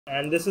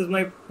and this is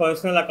my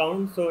personal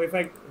account. So if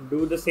I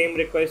do the same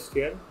request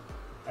here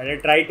and I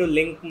try to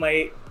link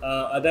my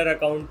other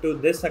account to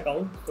this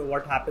account, so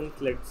what happens?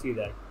 Let's see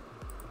that.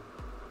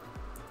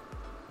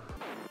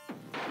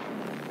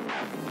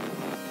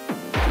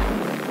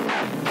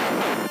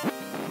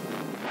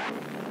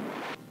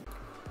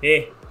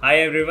 Hey, hi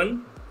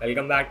everyone,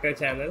 welcome back to our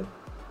channel.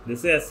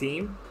 This is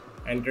Asim,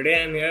 and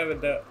today I am here with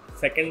the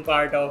second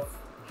part of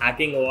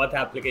hacking Oauth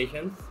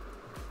applications.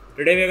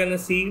 Today we are going to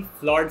see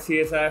flawed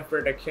CSRF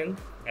protection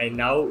and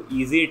how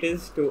easy it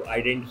is to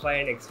identify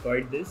and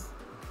exploit this.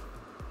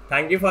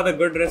 Thank you for the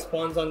good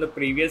response on the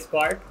previous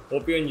part.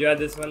 Hope you enjoyed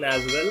this one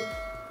as well.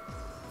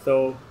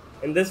 So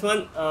in this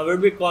one, we'll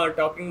be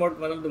talking about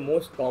one of the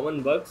most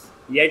common bugs,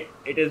 yet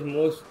it is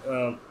most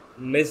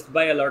missed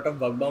by a lot of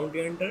bug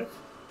bounty hunters,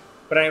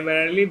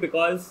 primarily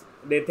because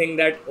they think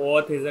that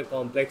Oauth is a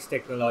complex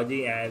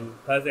technology and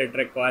thus it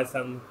requires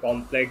some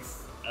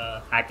complex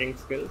hacking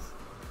skills.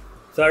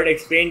 So I'd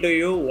explain to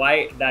you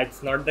why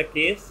that's not the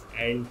case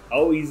and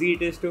how easy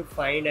it is to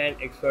find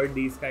and exploit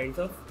these kinds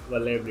of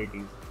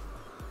vulnerabilities.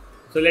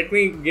 So let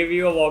me give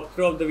you a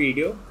walkthrough of the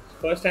video.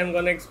 First, I'm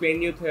going to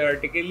explain you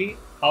theoretically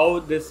how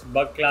this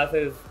bug class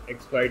is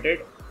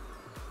exploited.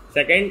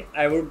 Second,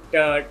 I would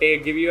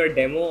give you a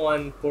demo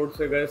on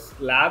Portswigger's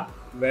lab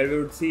where we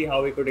would see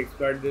how we could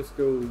exploit this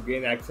to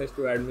gain access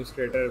to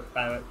administrator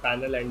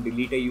panel and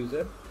delete a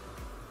user.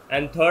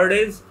 And third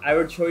is, I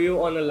would show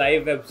you on a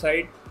live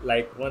website,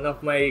 like one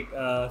of my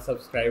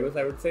subscribers,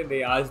 I would say,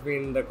 they asked me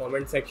in the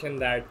comment section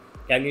that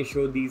can you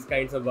show these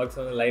kinds of bugs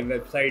on a live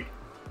website,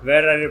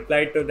 where I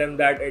replied to them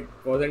that it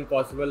wasn't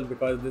possible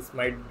because this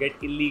might get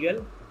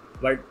illegal.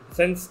 But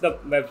since the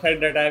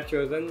website that I have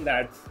chosen,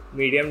 that's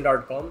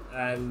medium.com,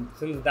 and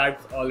since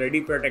that's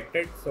already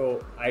protected,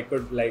 so I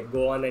could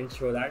go on and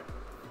show that.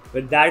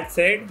 With that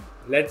said,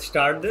 let's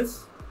start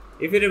this.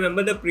 If you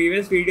remember the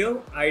previous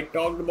video, I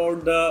talked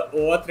about the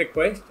Oauth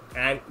request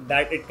and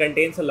that it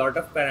contains a lot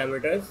of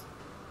parameters.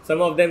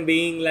 Some of them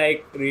being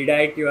like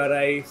redirect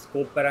URI,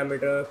 scope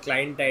parameter,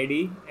 client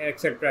ID,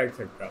 etc.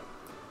 etc.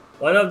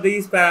 One of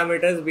these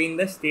parameters being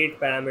the state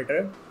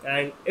parameter,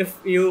 and if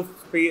you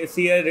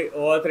see a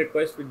Oauth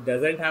request which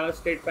doesn't have a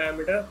state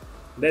parameter,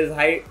 there's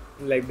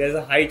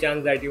a high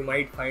chance that you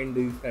might find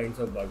these kinds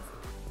of bugs.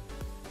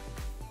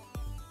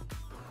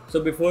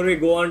 So before we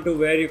go on to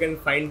where you can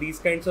find these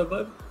kinds of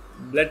bugs,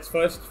 let's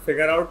first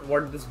figure out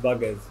what this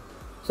bug is.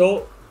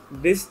 So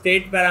this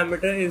state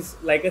parameter is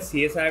like a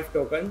CSRF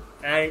token,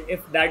 and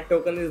if that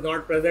token is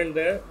not present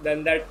there,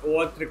 then that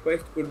Oauth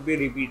request could be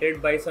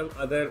repeated by some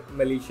other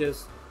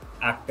malicious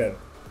actor.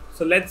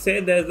 So let's say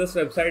there's this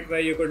website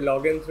where you could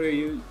log in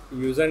through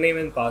username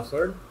and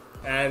password,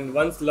 and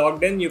once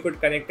logged in you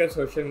could connect your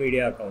social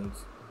media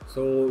accounts.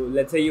 So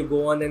let's say you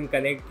go on and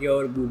connect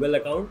your Google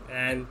account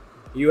and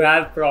you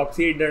have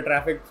proxied the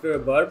traffic through a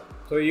burp.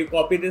 So you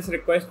copy this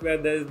request where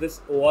there's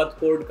this Oauth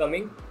code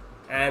coming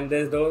and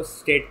there's no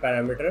state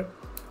parameter.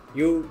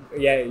 You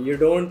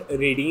don't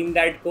redeem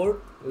that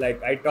code.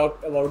 Like I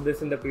talked about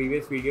this in the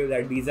previous video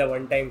that these are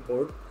one-time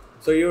code.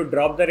 So you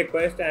drop the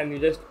request and you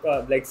just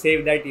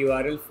save that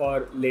URL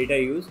for later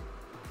use,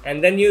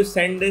 and then you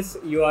send this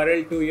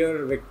URL to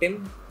your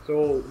victim.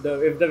 So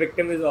if the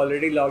victim is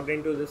already logged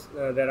into this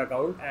their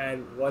account,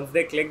 and once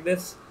they click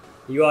this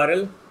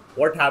URL,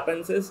 what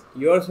happens is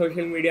your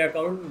social media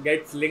account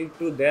gets linked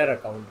to their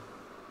account.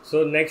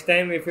 So next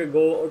time if you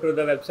go to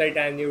the website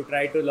and you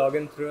try to log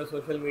in through a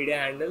social media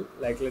handle,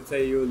 like let's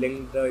say you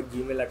link the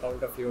Gmail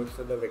account of yours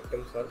to the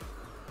victim's one.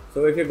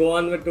 So if you go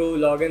on to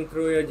log in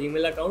through your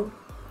Gmail account,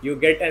 you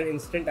get an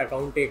instant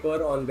account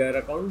takeover on their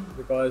account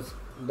because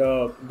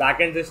the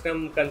backend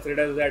system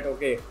considers that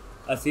okay,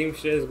 Asim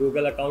Shrey's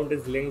Google account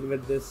is linked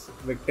with this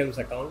victim's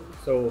account.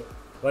 So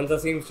once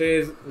Asim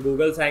Shrey's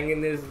Google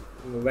sign-in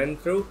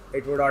went through,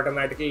 it would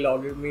automatically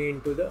log me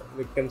into the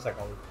victim's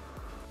account.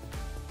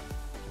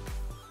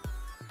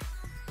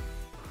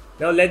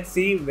 Now let's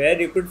see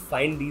where you could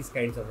find these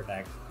kinds of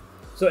attacks.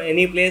 So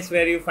any place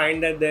where you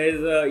find that there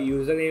is a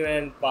username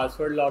and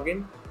password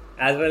login,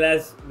 as well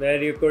as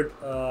where you could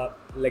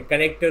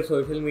connect your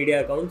social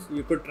media accounts,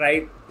 you could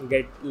try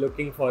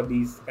looking for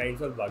these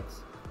kinds of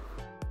bugs.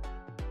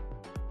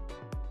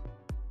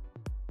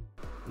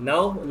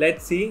 Now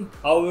let's see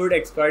how we would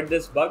exploit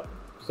this bug.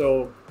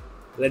 So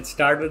let's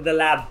start with the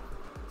lab.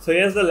 So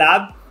here's the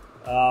lab,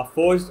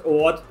 forced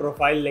Oauth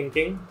profile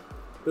linking.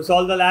 To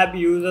solve the lab,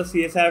 use a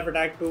CSRF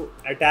attack to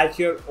attach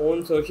your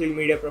own social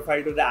media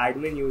profile to the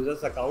admin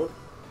user's account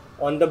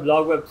on the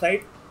blog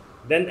website.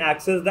 Then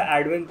access the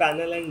admin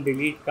panel and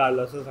delete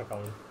Carlos's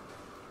account.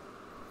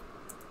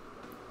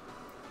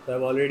 So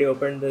I've already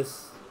opened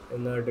this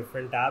in a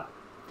different tab.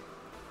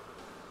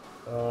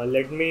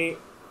 Let me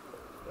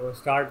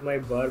start my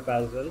burp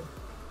as well.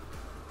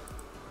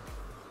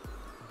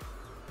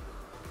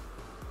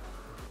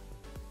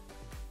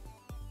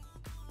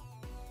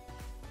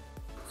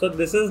 So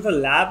this is the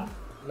lab.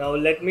 Now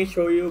let me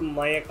show you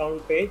my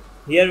account page.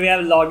 Here we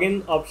have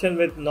login option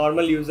with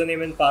normal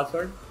username and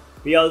password.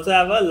 We also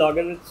have a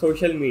login with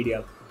social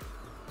media.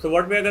 So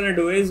what we are going to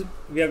do is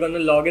we are going to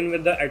log in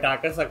with the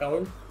attacker's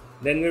account.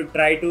 Then we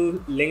try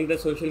to link the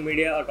social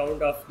media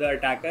account of the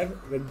attacker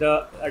with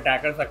the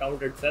attacker's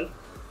account itself.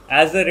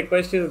 As the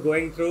request is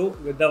going through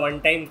with the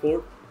one-time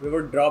code, we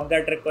would drop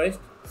that request,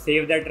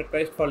 save that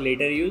request for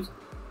later use,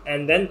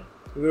 and then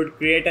we would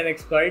create an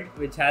exploit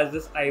which has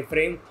this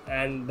iframe,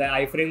 and the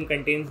iframe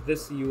contains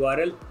this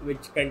URL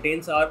which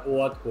contains our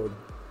OAuth code.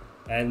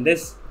 And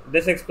this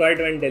exploit,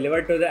 when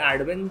delivered to the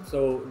admin,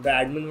 so the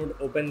admin would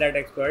open that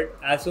exploit.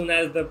 As soon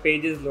as the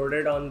page is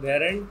loaded on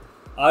their end,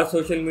 our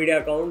social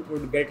media account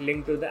would get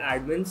linked to the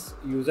admin's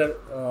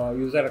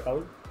user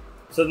account.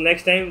 So the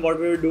next time what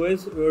we would do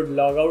is we would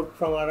log out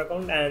from our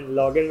account and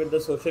log in with the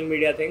social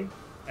media thing.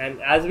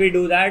 And as we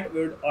do that,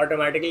 we would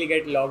automatically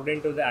get logged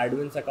into the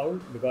admin's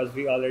account because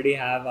we already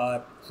have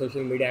our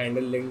social media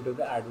handle linked to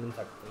the admin's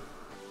account.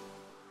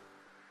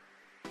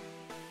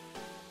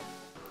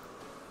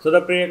 So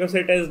the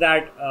prerequisite is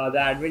that the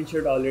admin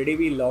should already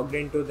be logged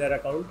into their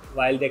account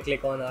while they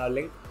click on our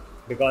link,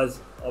 because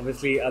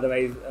obviously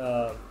otherwise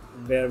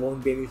there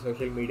won't be any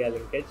social media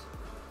linkage.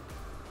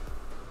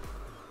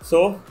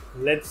 So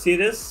let's see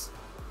this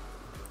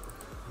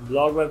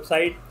blog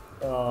website,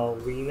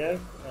 Wiener,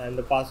 and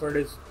the password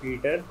is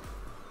Peter.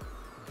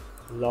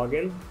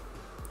 Login.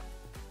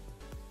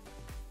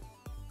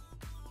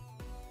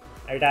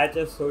 Attach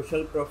a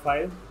social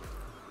profile.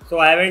 So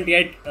I haven't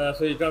yet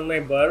switched on my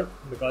burp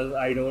because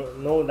I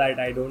don't know that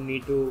I don't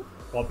need to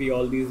copy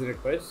all these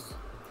requests.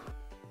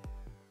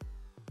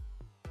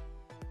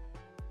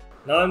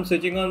 Now I'm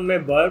switching on my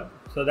burp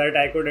so that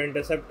I could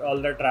intercept all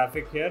the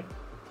traffic here.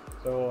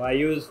 So I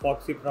use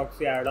Foxy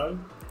Proxy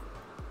add-on.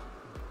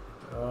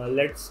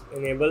 Let's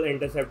enable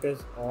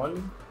interceptors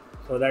on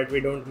so that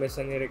we don't miss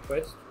any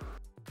request.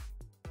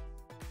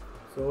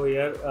 So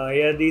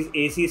here these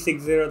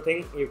AC60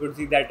 thing, you could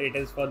see that it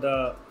is for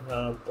the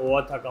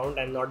OAuth account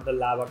and not the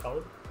lab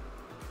account.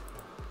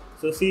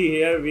 So see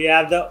here we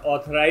have the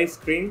authorize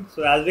screen.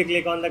 So as we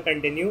click on the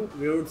continue,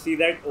 we would see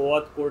that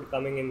OAuth code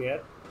coming in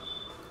here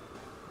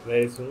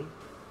very soon.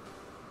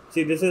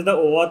 See, this is the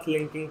OAuth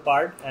linking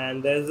part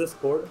and there's this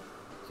code.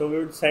 So we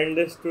would send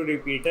this to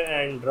repeater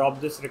and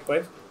drop this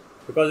request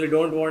because we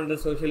don't want the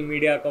social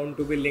media account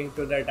to be linked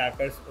to the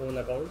attacker's own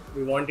account.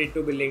 We want it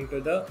to be linked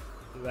to the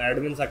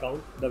admin's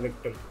account, the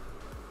victim.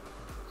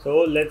 So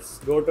let's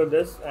go to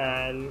this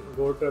and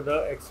go to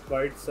the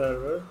exploit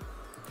server.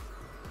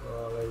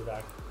 Where is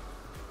that?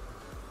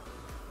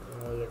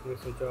 Let me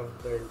switch off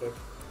the inter.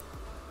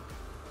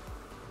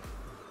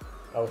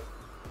 Oh,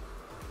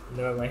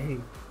 never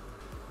mind.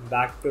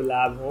 Back to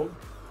lab home.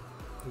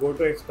 Go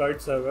to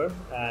exploit server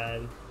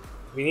and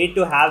we need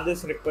to have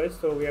this request,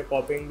 so we are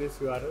copying this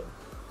URL.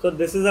 So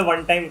this is a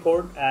one-time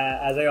code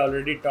as I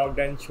already talked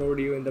and showed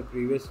you in the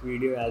previous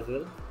video as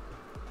well.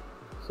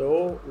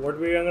 So what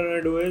we are going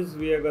to do is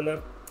we are going to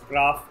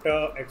craft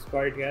a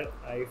exploit here,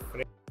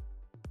 iframe.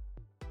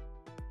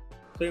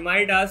 So you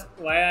might ask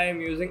why I am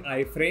using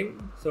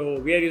iframe. So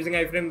we are using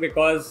iframe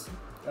because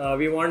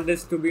we want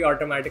this to be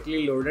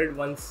automatically loaded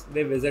once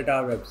they visit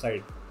our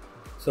website.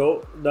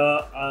 So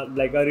the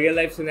like a real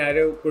life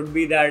scenario could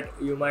be that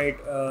you might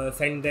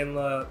send them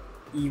an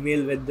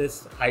email with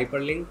this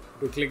hyperlink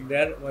to click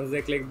there. Once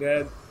they click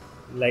there,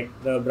 like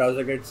the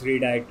browser gets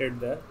redirected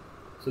there.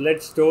 So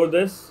let's store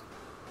this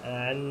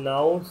and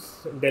now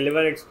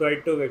deliver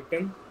exploit to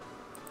victim.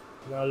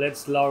 Now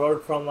let's log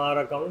out from our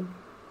account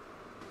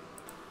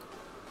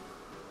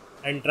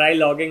and try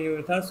logging in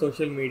with our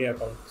social media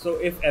account. So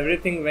if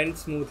everything went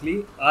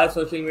smoothly, our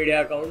social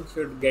media account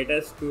should get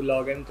us to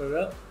log into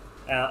the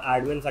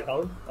admin's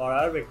account or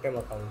our victim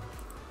account.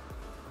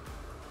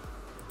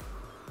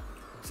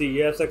 See,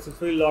 you have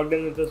successfully logged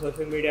in with the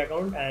social media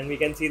account and we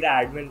can see the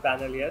admin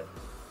panel here,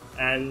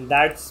 and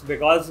that's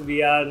because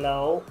we are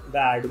now the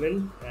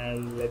admin.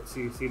 And let's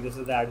see this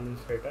is the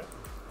administrator.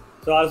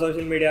 So our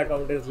social media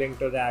account is linked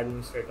to the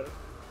administrator.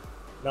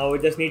 Now we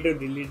just need to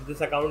delete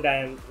this account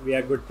and we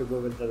are good to go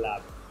with the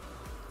lab.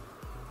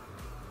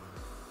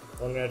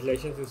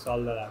 Congratulations, you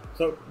solved the lab.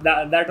 So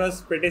that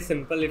was pretty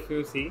simple if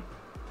you see.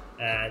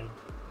 And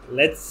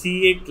let's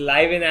see it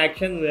live in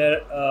action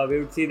where we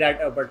would see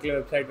that a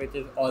particular website which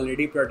is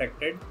already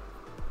protected.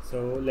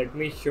 So let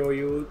me show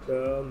you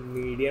the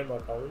Medium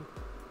account.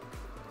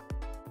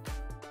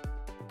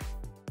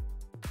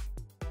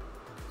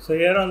 So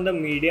here on the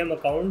Medium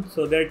account,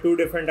 so there are two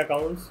different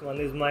accounts.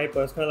 One is my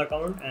personal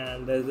account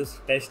and there's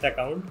this test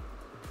account.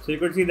 So you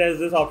could see there's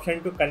this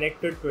option to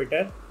connect to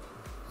Twitter.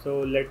 So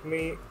let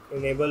me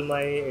enable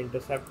my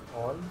intercept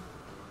on.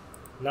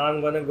 Now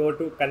I'm gonna go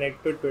to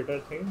connect to Twitter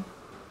thing.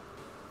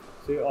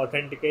 So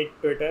authenticate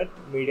Twitter,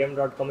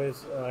 medium.com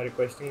is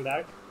requesting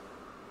that.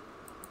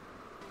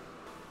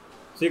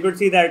 So you could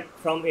see that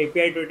from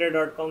API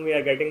twitter.com we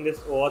are getting this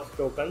OAuth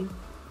token.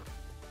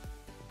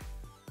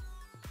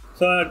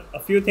 So a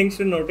few things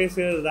to notice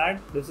here is that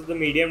this is the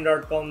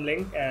medium.com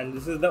link and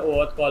this is the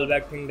OAuth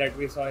callback thing that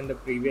we saw in the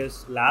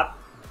previous lab.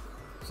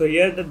 So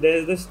here there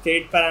is the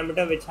state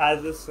parameter which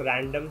has this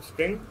random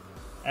string,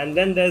 and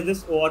then there's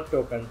this OAuth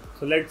token.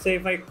 So let's say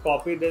if I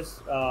copy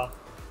this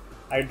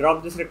I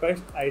dropped this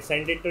request, I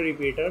sent it to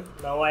repeater.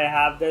 Now I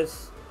have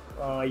this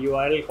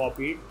URL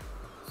copied.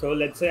 So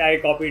let's say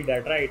I copied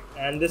that, right?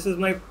 And this is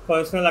my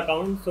personal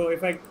account. So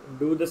if I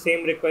do the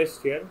same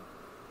request here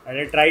and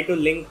I try to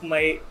link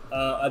my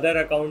other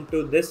account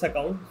to this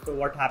account, so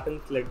what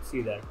happens? Let's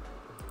see that.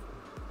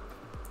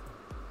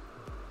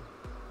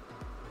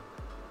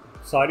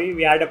 Sorry,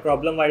 we had a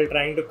problem while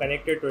trying to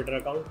connect your Twitter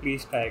account.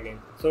 Please try again.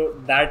 So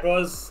that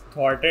was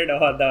thwarted,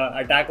 or the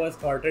attack was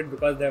thwarted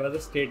because there was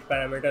a state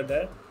parameter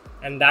there,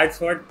 and that's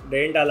what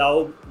didn't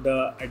allow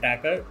the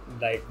attacker,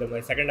 like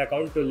my second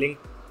account, to link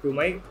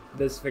to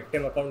this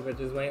victim account, which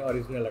is my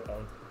original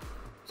account.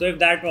 So if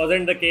that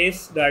wasn't the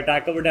case, the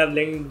attacker would have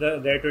linked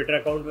their Twitter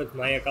account with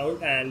my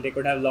account, and they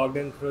could have logged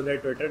in through their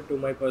Twitter to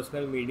my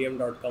personal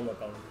medium.com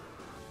account.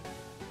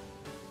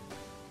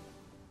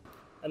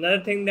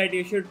 Another thing that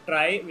you should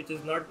try, which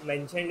is not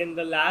mentioned in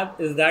the lab,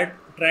 is that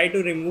try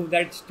to remove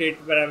that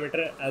state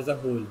parameter as a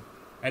whole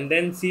and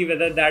then see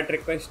whether that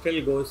request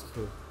still goes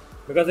through.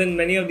 Because in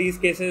many of these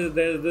cases,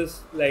 there's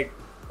this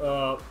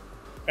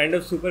kind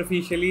of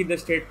superficially the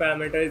state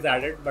parameter is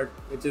added, but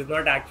which is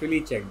not actually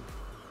checked.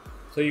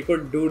 So you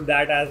could do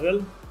that as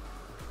well.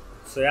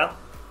 So yeah,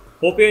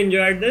 hope you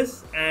enjoyed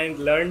this and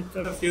learned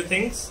a few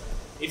things.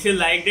 If you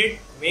liked it,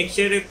 make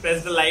sure you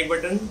press the like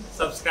button,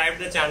 subscribe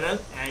to the channel,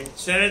 and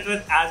share it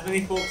with as many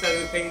folks as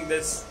you think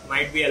this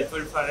might be helpful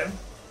for them.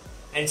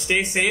 And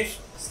stay safe,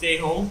 stay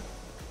home.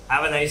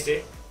 Have a nice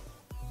day.